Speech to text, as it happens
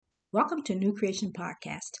Welcome to New Creation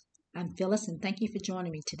Podcast. I'm Phyllis and thank you for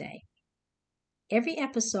joining me today. Every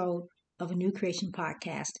episode of a New Creation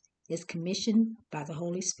Podcast is commissioned by the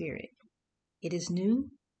Holy Spirit. It is new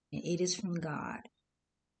and it is from God.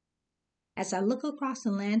 As I look across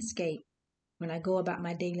the landscape when I go about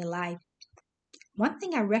my daily life, one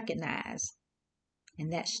thing I recognize,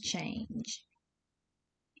 and that's change.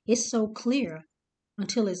 It's so clear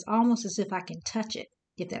until it's almost as if I can touch it,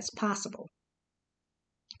 if that's possible.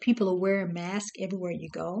 People are wearing masks everywhere you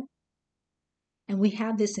go. And we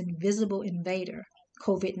have this invisible invader,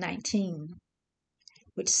 COVID-19,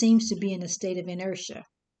 which seems to be in a state of inertia.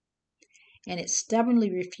 And it's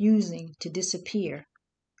stubbornly refusing to disappear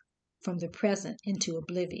from the present into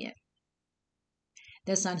oblivion.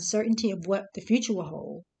 There's uncertainty of what the future will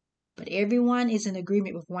hold, but everyone is in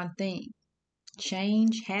agreement with one thing.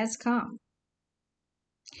 Change has come.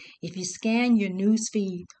 If you scan your news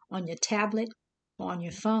feed on your tablet or on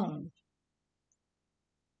your phone,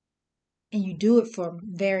 and you do it from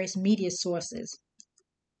various media sources,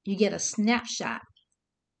 you get a snapshot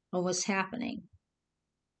of what's happening.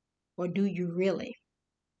 Or do you really?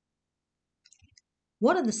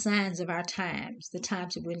 What are the signs of our times, the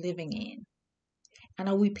times that we're living in? And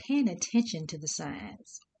are we paying attention to the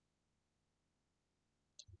signs?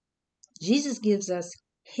 Jesus gives us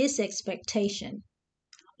his expectation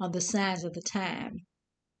on the signs of the time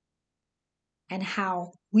and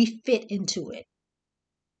how we fit into it.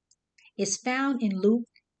 It's found in Luke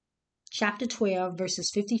chapter 12, verses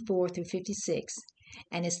 54 through 56,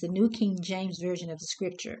 and it's the New King James Version of the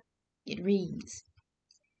scripture. It reads,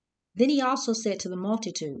 "Then he also said to the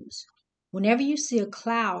multitudes, whenever you see a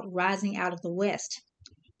cloud rising out of the west,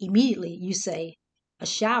 immediately you say, a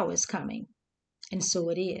shower is coming, and so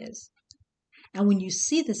it is. And when you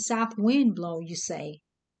see the south wind blow, you say,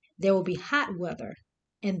 there will be hot weather,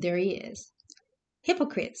 and there is.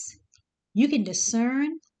 Hypocrites, you can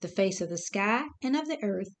discern the face of the sky and of the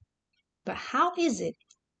earth, but how is it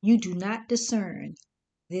you do not discern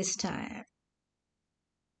this time?"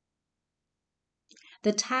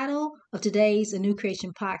 The title of today's A New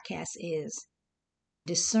Creation Podcast is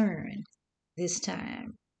Discern This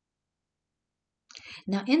Time.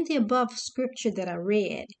 Now, in the above scripture that I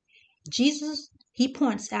read, Jesus, he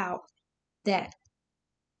points out that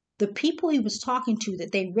the people he was talking to,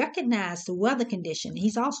 that they recognized the weather condition.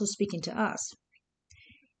 He's also speaking to us,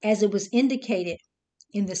 as it was indicated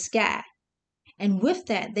in the sky. And with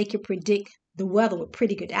that, they could predict the weather with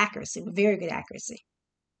pretty good accuracy, with very good accuracy.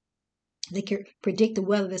 They could predict the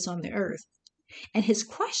weather that's on the earth. And his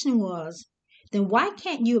question was, then why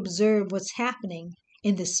can't you observe what's happening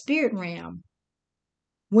in the spirit realm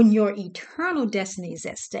when your eternal destiny is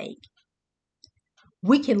at stake?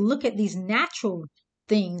 We can look at these natural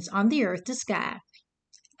things on the earth, the sky,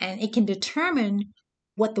 and it can determine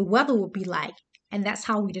what the weather will be like. And that's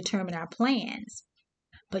how we determine our plans.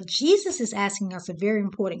 But Jesus is asking us a very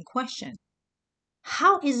important question.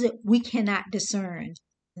 How is it we cannot discern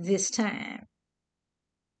this time?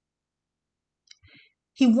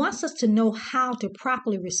 He wants us to know how to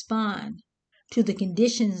properly respond to the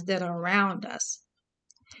conditions that are around us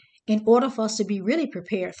in order for us to be really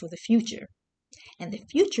prepared for the future. And the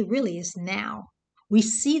future really is now. We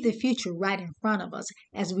see the future right in front of us.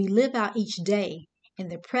 As we live out each day in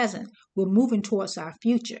the present, we're moving towards our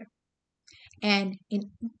future. And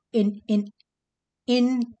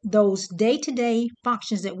in those day-to-day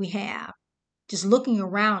functions that we have, just looking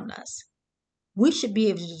around us, we should be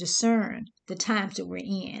able to discern the times that we're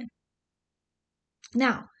in.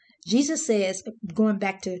 Now, Jesus says, going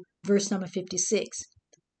back to verse number 56,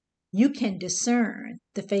 you can discern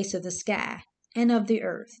the face of the sky and of the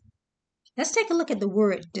earth. Let's take a look at the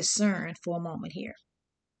word discern for a moment here.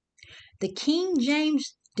 The King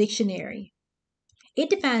James Dictionary, it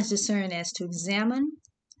defines discern as to examine,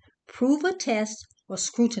 prove a test, or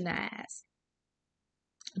scrutinize.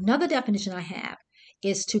 Another definition I have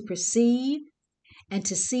is to perceive and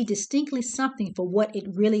to see distinctly something for what it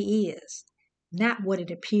really is, not what it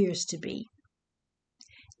appears to be.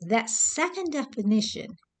 That second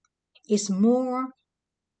definition is more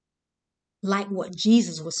like what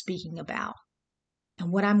Jesus was speaking about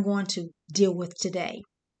and what I'm going to deal with today.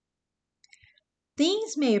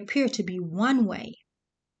 Things may appear to be one way,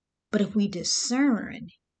 but if we discern,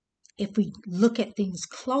 if we look at things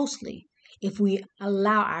closely, if we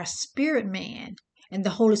allow our spirit man and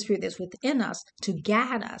the Holy Spirit that's within us to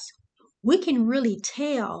guide us, we can really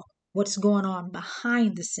tell what's going on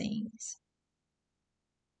behind the scenes.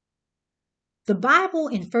 The Bible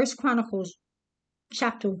in 1 Chronicles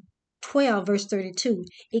chapter 12, verse 32,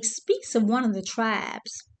 it speaks of one of the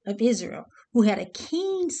tribes of Israel who had a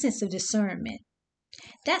keen sense of discernment.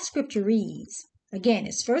 That scripture reads, again,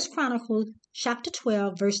 it's 1 Chronicles chapter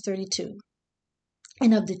 12, verse 32.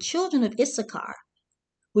 And of the children of Issachar,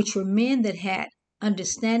 which were men that had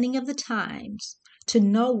understanding of the times, to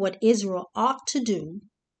know what Israel ought to do,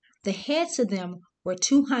 the heads of them were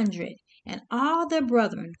 200, and all their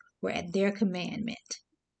brethren were at their commandment.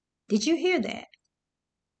 Did you hear that?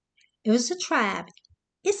 It was the tribe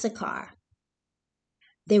Issachar.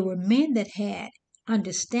 They were men that had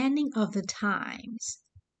understanding of the times.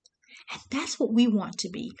 And that's what we want to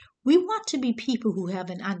be. We want to be people who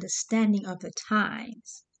have an understanding of the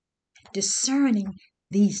times, discerning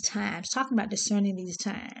these times, talking about discerning these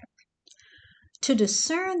times. To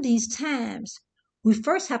discern these times, we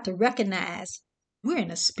first have to recognize we're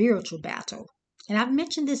in a spiritual battle. And I've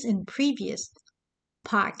mentioned this in previous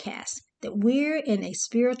podcasts, that we're in a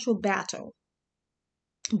spiritual battle.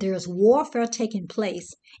 There's warfare taking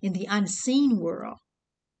place in the unseen world.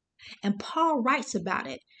 And Paul writes about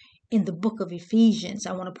it in the book of Ephesians.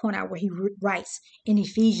 I want to point out where he writes in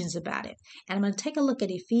Ephesians about it. And I'm going to take a look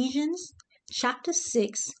at Ephesians chapter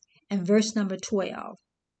 6 and verse number 12.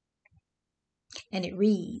 And it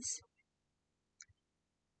reads,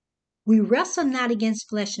 "We wrestle not against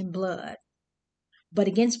flesh and blood, but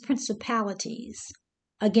against principalities,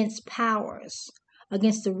 against powers,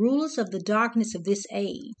 against the rulers of the darkness of this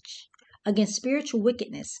age, against spiritual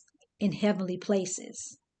wickedness in heavenly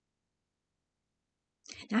places."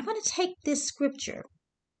 Now I'm going to take this scripture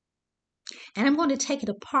and I'm going to take it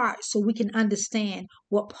apart so we can understand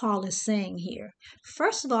what Paul is saying here.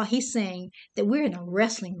 First of all, he's saying that we're in a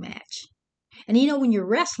wrestling match. And you know, when you're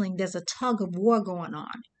wrestling, there's a tug of war going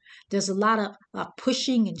on. There's a lot of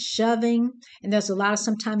pushing and shoving, and there's a lot of,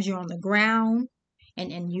 sometimes you're on the ground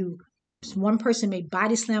and you, one person may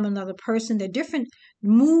body slam another person. There are different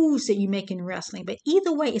moves that you make in wrestling, but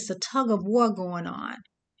either way, it's a tug of war going on.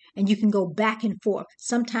 And you can go back and forth.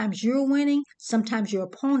 Sometimes you're winning, sometimes your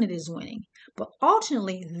opponent is winning. But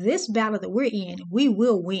ultimately, this battle that we're in, we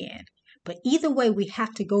will win. But either way, we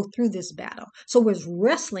have to go through this battle. So we're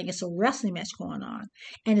wrestling. It's a wrestling match going on.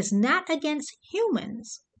 And it's not against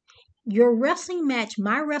humans. Your wrestling match,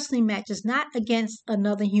 my wrestling match, is not against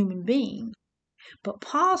another human being. But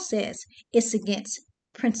Paul says it's against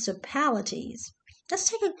principalities. Let's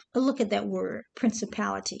take a look at that word,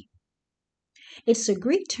 principality. It's a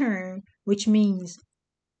Greek term which means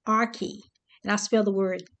arche. And I'll spell the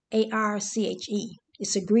word A-R-C-H-E.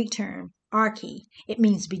 It's a Greek term, arche. It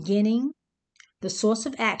means beginning, the source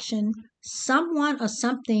of action, someone or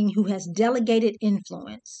something who has delegated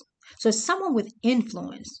influence. So it's someone with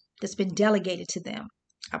influence that's been delegated to them,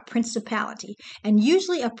 a principality. And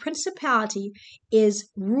usually a principality is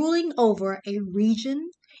ruling over a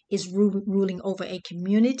region, is ruling over a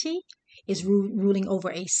community, is ruling over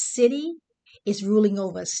a city, is ruling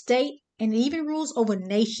over a state, and it even rules over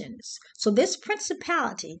nations. So this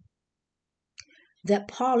principality that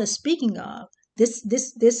Paul is speaking of,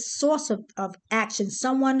 this source of action,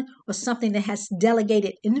 someone or something that has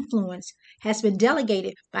delegated influence, has been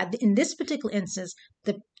delegated by, in this particular instance,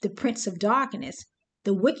 the prince of darkness,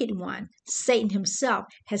 the wicked one, Satan himself,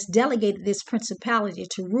 has delegated this principality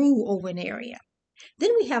to rule over an area.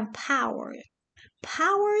 Then we have power.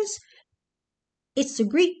 Powers, it's the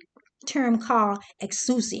Greek term called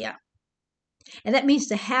exousia. And that means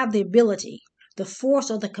to have the ability, the force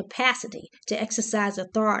or the capacity to exercise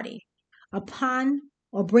authority upon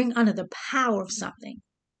or bring under the power of something.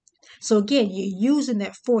 So again, you're using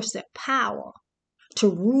that force, that power, to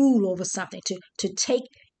rule over something, to take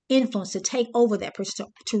influence, to take over that person,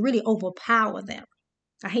 to really overpower them.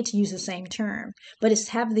 I hate to use the same term, but it's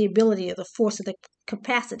have the ability or the force or the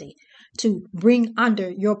capacity to bring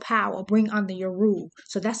under your power, bring under your rule.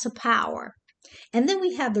 So that's a power. And then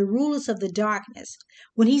we have the rulers of the darkness.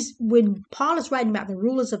 When Paul is writing about the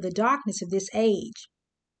rulers of the darkness of this age,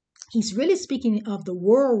 he's really speaking of the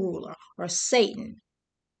world ruler or Satan.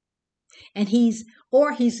 And he's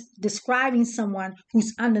describing someone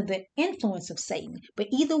who's under the influence of Satan. But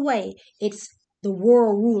either way, it's the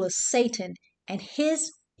world ruler Satan and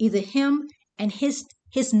either him and his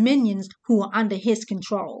minions who are under his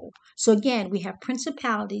control. So again, we have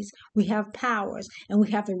principalities, we have powers, and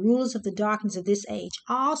we have the rulers of the darkness of this age,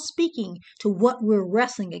 all speaking to what we're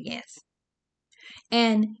wrestling against.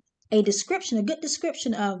 And a good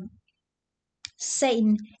description of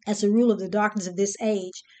Satan as the ruler of the darkness of this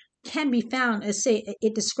age can be found,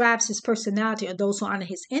 it describes his personality or those who are under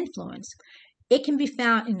his influence. It can be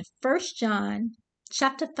found in 1 John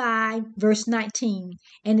chapter 5, verse 19,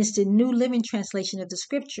 and it's the New Living Translation of the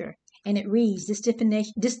scripture. And it reads,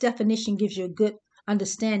 this definition gives you a good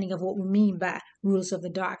understanding of what we mean by rulers of the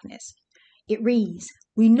darkness. It reads,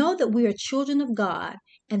 "We know that we are children of God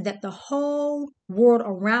and that the whole world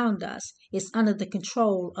around us is under the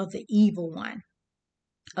control of the evil one."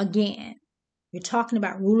 Again, you're talking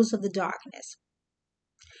about rulers of the darkness.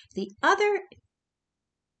 The other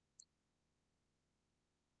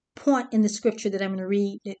point in the scripture that I'm going to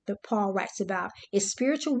read that Paul writes about is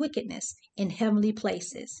spiritual wickedness in heavenly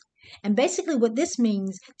places. And basically what this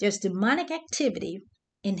means, there's demonic activity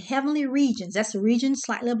in heavenly regions. That's a region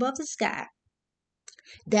slightly above the sky,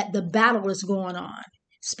 that the battle is going on.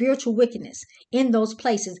 Spiritual wickedness in those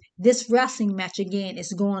places. This wrestling match again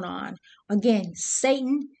is going on. Again,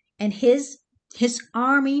 Satan and his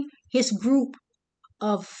army, his group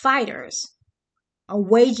of fighters are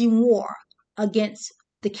waging war against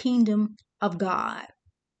the kingdom of God.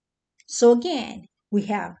 So again, we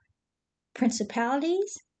have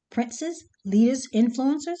principalities, princes, leaders,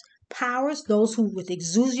 influencers, powers, those who with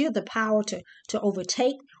exousia, the power to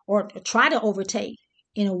overtake or try to overtake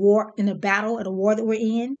in a war, in a battle, in a war that we're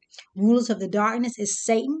in. Rulers of the darkness is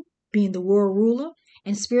Satan, being the world ruler,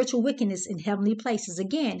 and spiritual wickedness in heavenly places.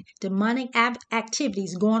 Again, demonic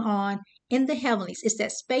activities going on in the heavenlies. It's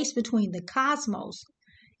that space between the cosmos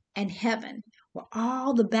and heaven where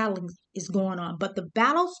all the battling is going on. But the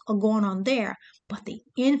battles are going on there, but the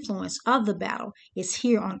influence of the battle is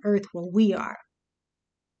here on earth where we are.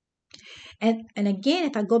 And again,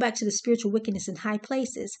 if I go back to the spiritual wickedness in high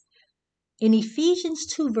places, in Ephesians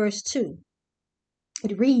 2 verse 2,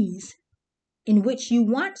 it reads, "In which you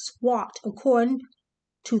once walked according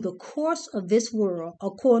to the course of this world,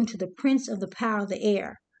 according to the prince of the power of the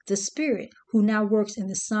air, the spirit who now works in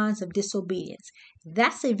the sons of disobedience."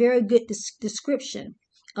 That's a very good description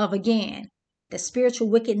of, again, the spiritual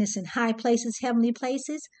wickedness in high places, heavenly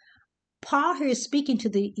places. Paul here is speaking to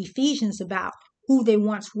the Ephesians about who they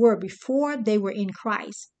once were before they were in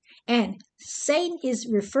Christ. And Satan is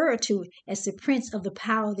referred to as the prince of the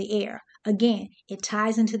power of the air. Again, it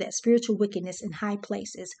ties into that spiritual wickedness in high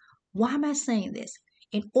places. Why am I saying this?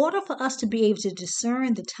 In order for us to be able to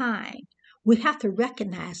discern the time, we have to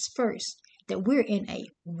recognize first that we're in a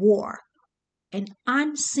war, an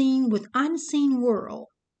unseen world,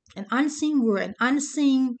 an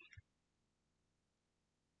unseen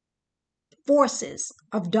forces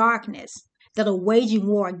of darkness that are waging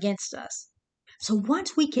war against us. So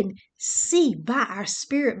once we can see by our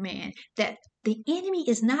spirit man that the enemy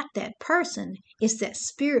is not that person, it's that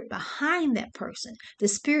spirit behind that person, the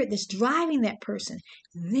spirit that's driving that person,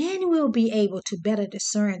 then we'll be able to better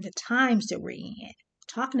discern the times that we're in.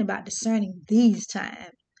 Talking about discerning these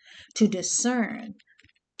times, to discern,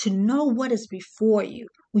 to know what is before you.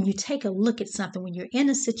 When you take a look at something, when you're in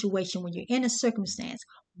a situation, when you're in a circumstance,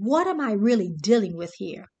 what am I really dealing with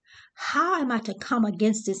here? How am I to come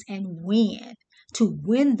against this and win? To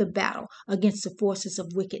win the battle against the forces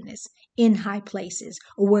of wickedness in high places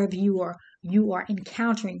or wherever you are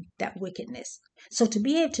encountering that wickedness. So to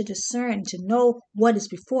be able to discern, to know what is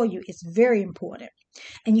before you is very important.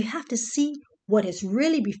 And you have to see what is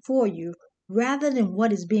really before you rather than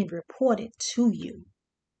what is being reported to you.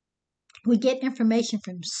 We get information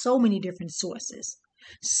from so many different sources,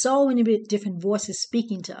 so many different voices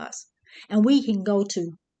speaking to us. And we can go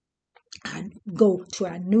to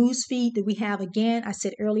our news feed that we have, again, I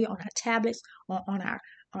said earlier, on our tablets or on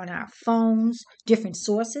our phones, different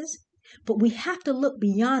sources. But we have to look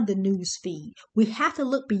beyond the news feed. We have to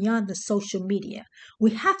look beyond the social media.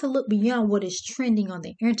 We have to look beyond what is trending on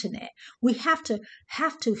the internet. We have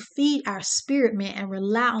to feed our spirit man and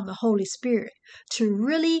rely on the Holy Spirit to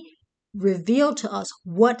really reveal to us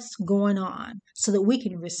what's going on so that we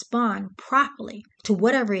can respond properly to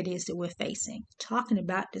whatever it is that we're facing. Talking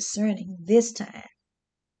about discerning this time.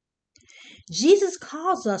 Jesus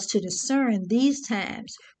calls us to discern these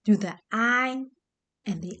times through the eye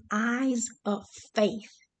and the eyes of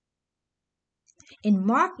faith. In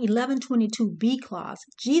Mark 11:22 B clause,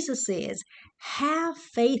 Jesus says, "Have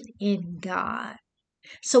faith in God."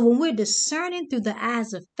 So when we're discerning through the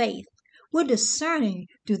eyes of faith, we're discerning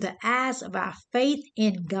through the eyes of our faith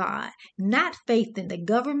in God, not faith in the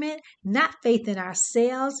government, not faith in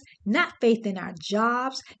ourselves, not faith in our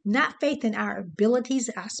jobs, not faith in our abilities,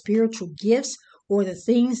 our spiritual gifts, or the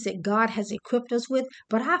things that God has equipped us with,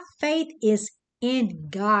 but our faith is in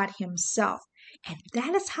God Himself. And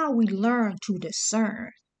that is how we learn to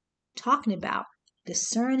discern. Talking about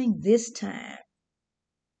discerning this time.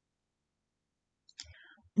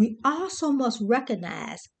 We also must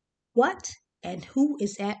recognize what and who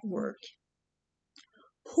is at work.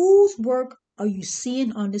 Whose work are you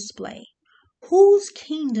seeing on display? Whose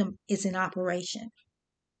kingdom is in operation?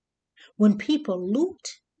 When people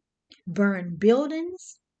loot, burn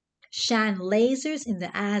buildings, shine lasers in the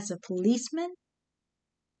eyes of policemen,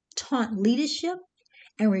 taunt leadership,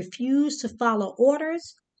 and refuse to follow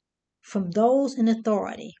orders from those in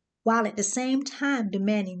authority, while at the same time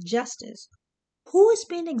demanding justice. Who is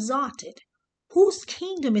being exalted? Whose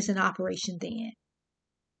kingdom is in operation then?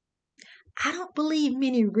 I don't believe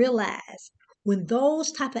many realize when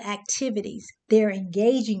those type of activities they're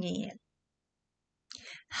engaging in,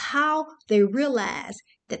 how they realize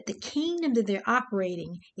that the kingdom that they're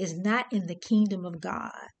operating is not in the kingdom of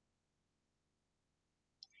God.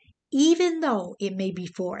 Even though it may be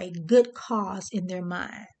for a good cause in their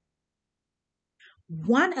mind.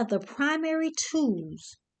 One of the primary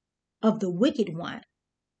tools of the wicked one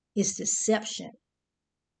is deception.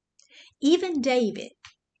 Even David,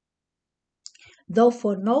 though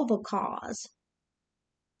for a noble cause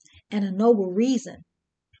and a noble reason,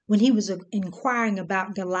 when he was inquiring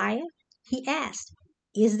about Goliath, he asked,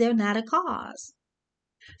 is there not a cause?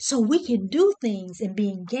 So we can do things and be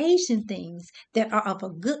engaged in things that are of a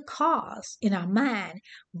good cause in our mind,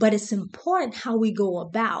 but it's important how we go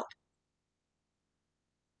about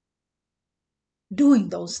doing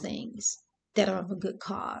those things that are of a good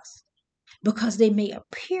cause. Because they may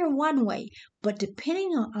appear one way, but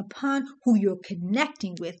depending upon who you're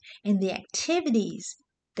connecting with and the activities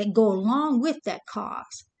that go along with that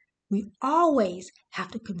cause, we always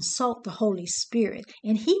have to consult the Holy Spirit,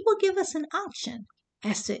 and He will give us an option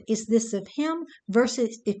as to is this of Him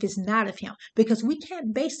versus if it's not of Him. Because we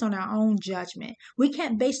can't base on our own judgment. We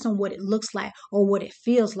can't base on what it looks like or what it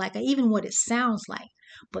feels like or even what it sounds like.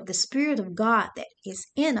 But the Spirit of God that is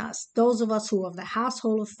in us, those of us who are of the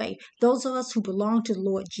household of faith, those of us who belong to the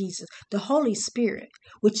Lord Jesus, the Holy Spirit,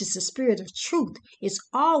 which is the Spirit of truth, is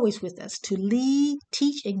always with us to lead,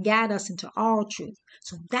 teach, and guide us into all truth.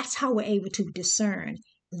 So that's how we're able to discern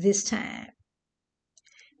this time.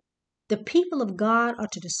 The people of God are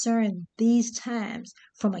to discern these times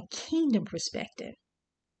from a kingdom perspective,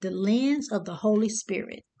 the lens of the Holy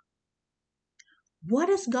Spirit. What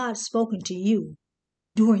has God spoken to you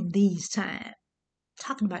during these times?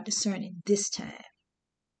 Talking about discerning this time.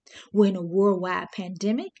 We're in a worldwide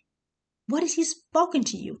pandemic. What has He spoken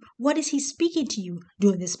to you? What is He speaking to you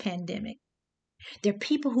during this pandemic? There are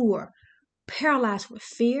people who are paralyzed with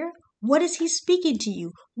fear. What is He speaking to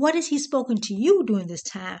you? What has He spoken to you during this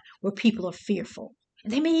time where people are fearful?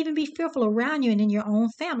 They may even be fearful around you and in your own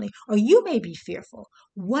family, or you may be fearful.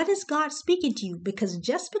 What is God speaking to you? Because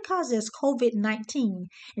just because there's COVID-19,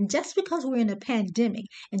 and just because we're in a pandemic,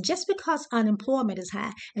 and just because unemployment is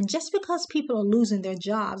high, and just because people are losing their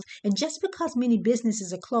jobs, and just because many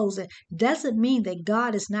businesses are closing, doesn't mean that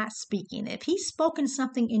God is not speaking. If He's spoken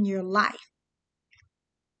something in your life,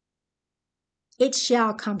 it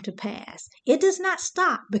shall come to pass. It does not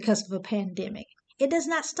stop because of a pandemic. It does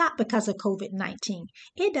not stop because of COVID-19.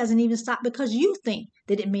 It doesn't even stop because you think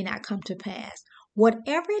that it may not come to pass.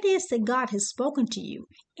 Whatever it is that God has spoken to you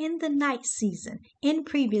in the night season, in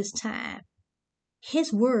previous time,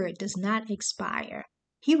 His word does not expire.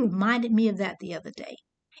 He reminded me of that the other day.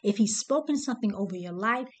 If He's spoken something over your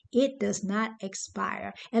life, it does not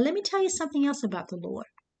expire. And let me tell you something else about the Lord.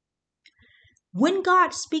 When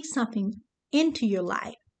God speaks something into your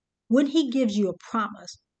life, when He gives you a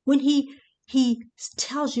promise, when He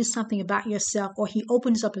tells you something about yourself, or He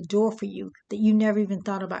opens up a door for you that you never even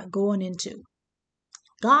thought about going into,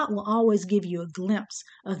 God will always give you a glimpse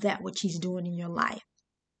of that which He's doing in your life.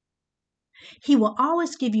 He will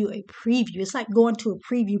always give you a preview. It's like going to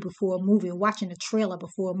a preview before a movie or watching a trailer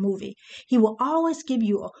before a movie. He will always give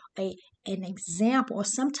you an example or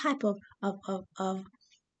some type of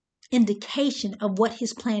indication of what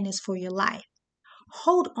His plan is for your life.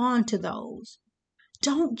 Hold on to those.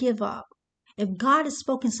 Don't give up. If God has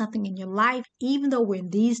spoken something in your life, even though we're in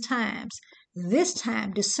these times, this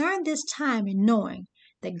time, discern this time in knowing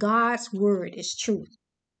that God's word is truth.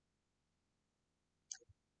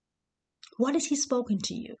 What has He spoken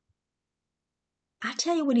to you? I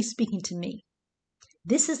tell you what He's speaking to me.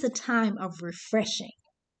 This is the time of refreshing.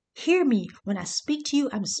 Hear me. When I speak to you,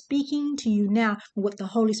 I'm speaking to you now what the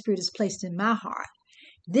Holy Spirit has placed in my heart.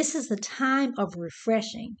 This is the time of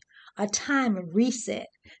refreshing, a time of reset,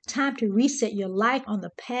 time to reset your life on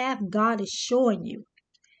the path God is showing you.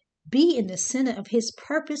 Be in the center of His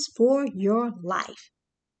purpose for your life.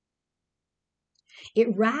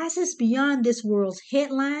 It rises beyond this world's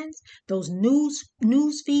headlines, those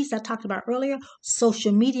news feeds I talked about earlier,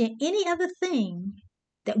 social media, any other thing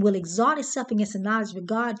that will exalt itself against the knowledge of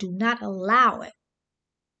God. Do not allow it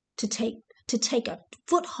to take a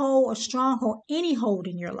foothold or stronghold, any hold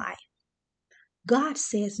in your life. God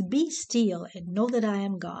says, be still and know that I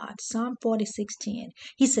am God. Psalm 46:10.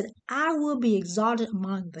 He said, I will be exalted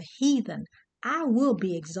among the heathen. I will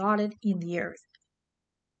be exalted in the earth.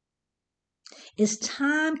 It's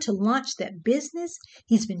time to launch that business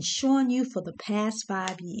he's been showing you for the past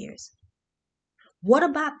 5 years. What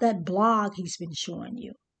about that blog he's been showing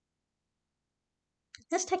you?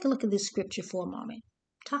 Let's take a look at this scripture for a moment.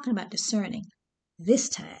 Talking about discerning this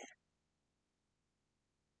time.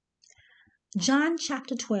 John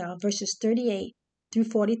chapter 12, verses 38 through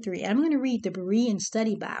 43. I'm going to read the Berean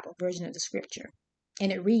Study Bible version of the scripture.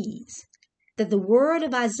 And it reads, that the word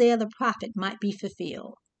of Isaiah the prophet might be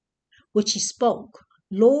fulfilled, which he spoke,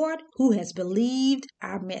 Lord, who has believed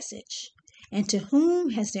our message? And to whom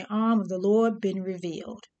has the arm of the Lord been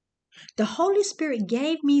revealed? The Holy Spirit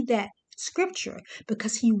gave me that scripture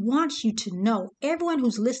because he wants you to know, everyone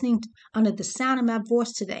who's listening under the sound of my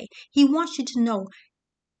voice today, he wants you to know,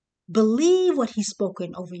 believe what he's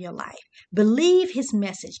spoken over your life. Believe his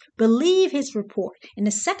message. Believe his report. And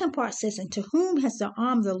the second part says, and to whom has the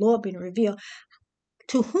arm of the Lord been revealed?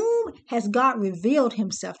 To whom has God revealed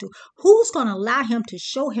himself to? Who's going to allow him to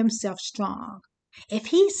show himself strong? If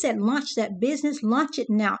he said launch that business, launch it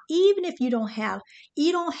now. Even if you don't have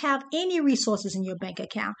any resources in your bank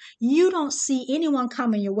account, you don't see anyone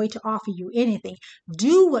coming your way to offer you anything.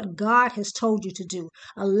 Do what God has told you to do.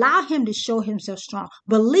 Allow him to show himself strong.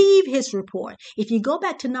 Believe his report. If you go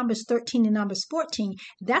back to Numbers 13 and Numbers 14,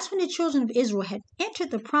 that's when the children of Israel had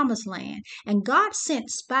entered the promised land, and God sent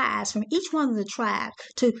spies from each one of the tribes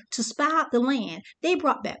to spy out the land. They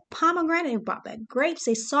brought back pomegranate, they brought back grapes.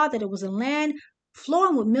 They saw that it was a land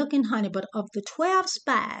flowing with milk and honey, but of the 12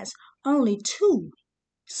 spies, only 2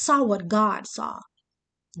 saw what God saw,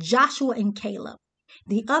 Joshua and Caleb.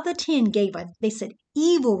 The other 10 gave they said,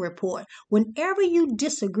 evil report. Whenever you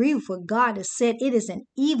disagree with what God has said, it is an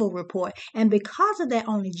evil report. And because of that,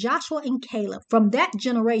 only Joshua and Caleb from that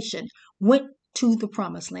generation went to the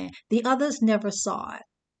promised land. The others never saw it.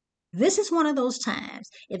 This is one of those times.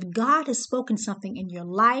 If God has spoken something in your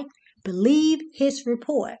life, believe his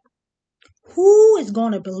report. Who is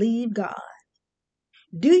going to believe God?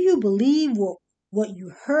 Do you believe what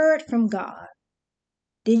you heard from God?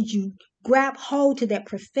 Did you grab hold to that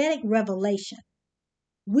prophetic revelation?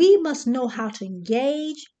 We must know how to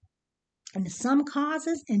engage in some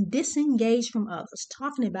causes and disengage from others.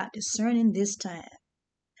 Talking about discerning this time.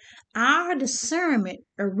 Our discernment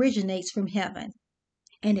originates from heaven,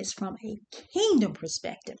 and it's from a kingdom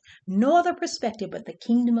perspective. No other perspective but the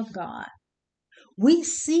kingdom of God. We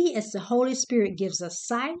see as the Holy Spirit gives us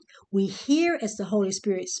sight. We hear as the Holy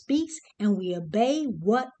Spirit speaks, and we obey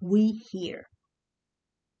what we hear.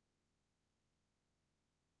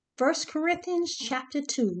 1 Corinthians chapter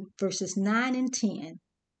 2, verses 9 and 10.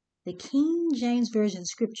 The King James Version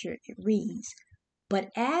scripture, it reads, but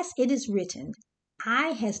as it is written, eye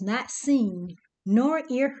has not seen, nor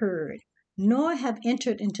ear heard, nor have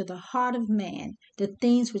entered into the heart of man the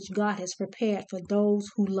things which God has prepared for those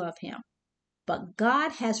who love him. But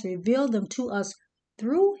God has revealed them to us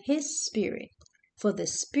through his Spirit. For the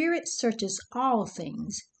Spirit searches all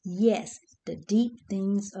things, yes, the deep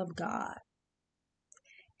things of God.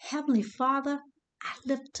 Heavenly Father, I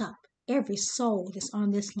lift up every soul that's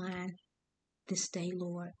on this line this day,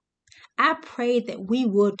 Lord. I pray that we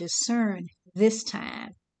will discern this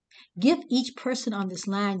time. Give each person on this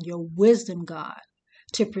line your wisdom, God,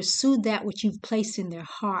 to pursue that which you've placed in their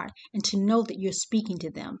heart and to know that you're speaking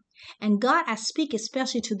to them. And God, I speak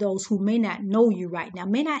especially to those who may not know you right now,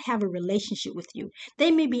 may not have a relationship with you.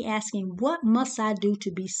 They may be asking, what must I do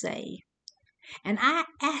to be saved? And I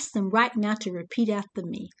ask them right now to repeat after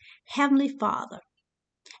me. Heavenly Father,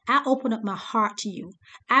 I open up my heart to you.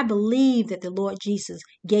 I believe that the Lord Jesus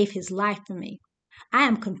gave his life for me. I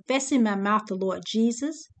am confessing in my mouth the Lord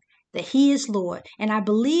Jesus, that he is Lord. And I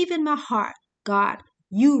believe in my heart, God,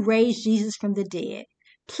 you raised Jesus from the dead.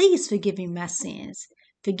 Please forgive me my sins.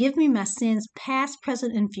 Forgive me my sins past,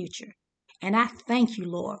 present, and future. And I thank you,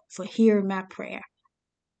 Lord, for hearing my prayer.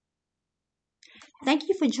 Thank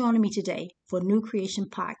you for joining me today for New Creation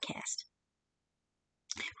Podcast.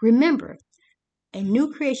 Remember, a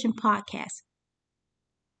New Creation Podcast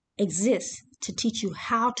exists to teach you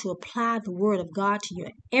how to apply the Word of God to your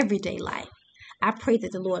everyday life. I pray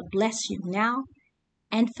that the Lord bless you now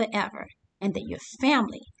and forever, and that your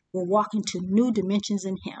family will walk into new dimensions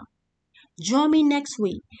in him. Join me next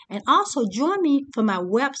week, and also join me for my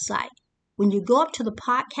website. When you go up to the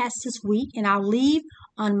podcast this week, and I'll leave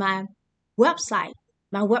on my website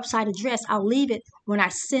address, I'll leave it when I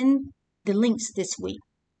send the links this week.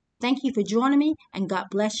 Thank you for joining me, and God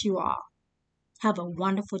bless you all. Have a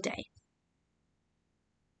wonderful day.